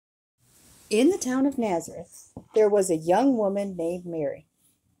In the town of Nazareth, there was a young woman named Mary,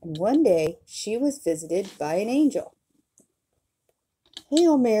 and one day she was visited by an angel.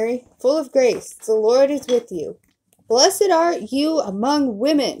 Hail Mary, full of grace, the Lord is with you. Blessed are you among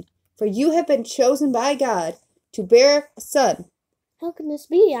women, for you have been chosen by God to bear a son. How can this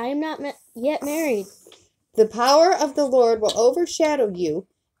be? I am not yet married. The power of the Lord will overshadow you,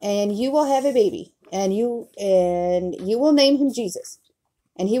 and you will have a baby, and you will name him Jesus,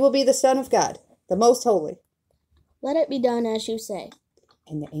 and he will be the Son of God, the Most Holy. Let it be done as you say.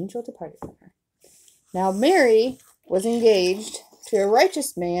 And the angel departed from her. Now Mary was engaged to a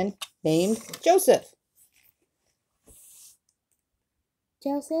righteous man named Joseph.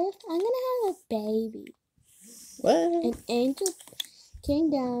 Joseph, I'm going to have a baby. What? An angel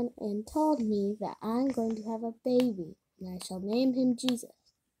came down and told me that I'm going to have a baby, and I shall name him Jesus.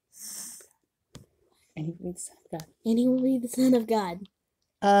 And he will be the Son of God. And he will be the Son of God.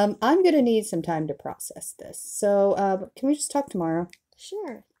 I'm going to need some time to process this. So, can we just talk tomorrow?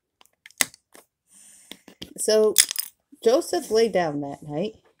 Sure. So, Joseph lay down that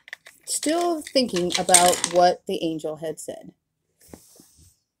night, still thinking about what the angel had said.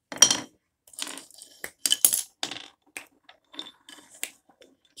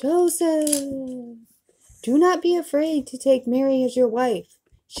 Joseph, do not be afraid to take Mary as your wife.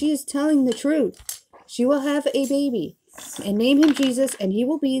 She is telling the truth. She will have a baby, and name him Jesus, and he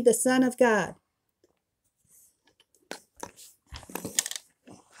will be the Son of God.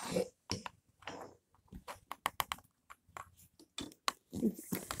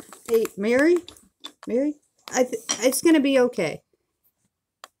 Hey, Mary, it's gonna be okay.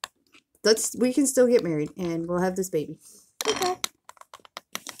 We can still get married, and we'll have this baby. Okay.